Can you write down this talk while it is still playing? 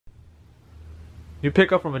New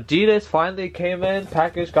pickup from Adidas. Finally came in.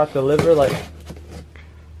 Package got delivered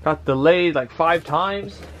got delayed like 5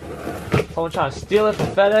 times. Someone trying to steal it from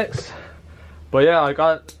FedEx. But yeah, I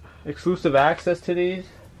got exclusive access to these.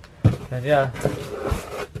 And yeah,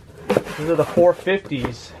 these are the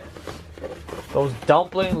 450s. Those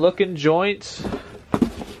dumpling looking joints.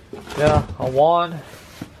 Yeah, a wand.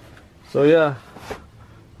 So yeah,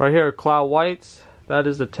 right here, cloud whites. That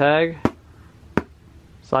is the tag.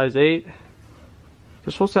 Size 8.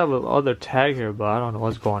 They're supposed to have another tag here, but I don't know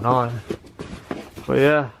what's going on. But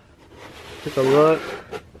yeah, take a look.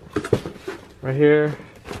 Right here.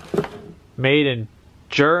 Made in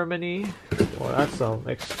Germany. Well, that's some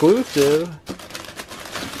exclusive.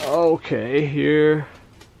 Okay, here.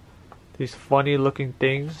 These funny looking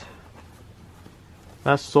things.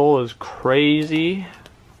 That sole is crazy.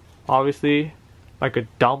 Obviously, like a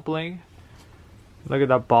dumpling. Look at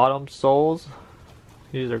that bottom soles.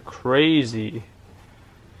 These are crazy.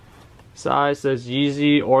 Size says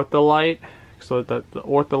Yeezy Ortholite. So the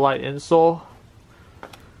Ortholite insole.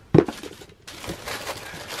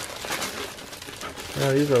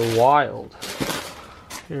 Yeah, these are wild.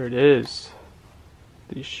 Here it is.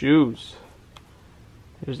 These shoes.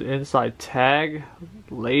 Here's the inside tag,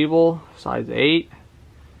 label, size 8,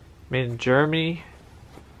 made in Germany.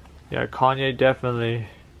 Yeah, Kanye definitely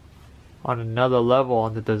on another level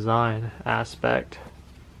on the design aspect.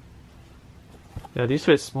 Yeah, these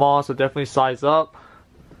fit small, so definitely size up.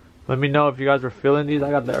 Let me know if you guys are feeling these.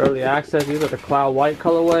 I got the early access. These are the cloud white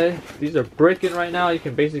colorway. These are bricking right now. You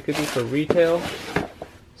can basically get these for retail.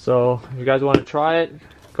 So if you guys want to try it,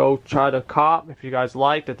 go try the cop. If you guys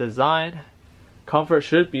like the design, comfort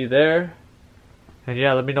should be there. And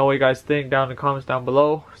yeah, let me know what you guys think down in the comments down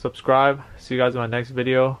below. Subscribe. See you guys in my next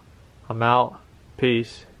video. I'm out.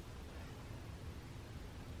 Peace.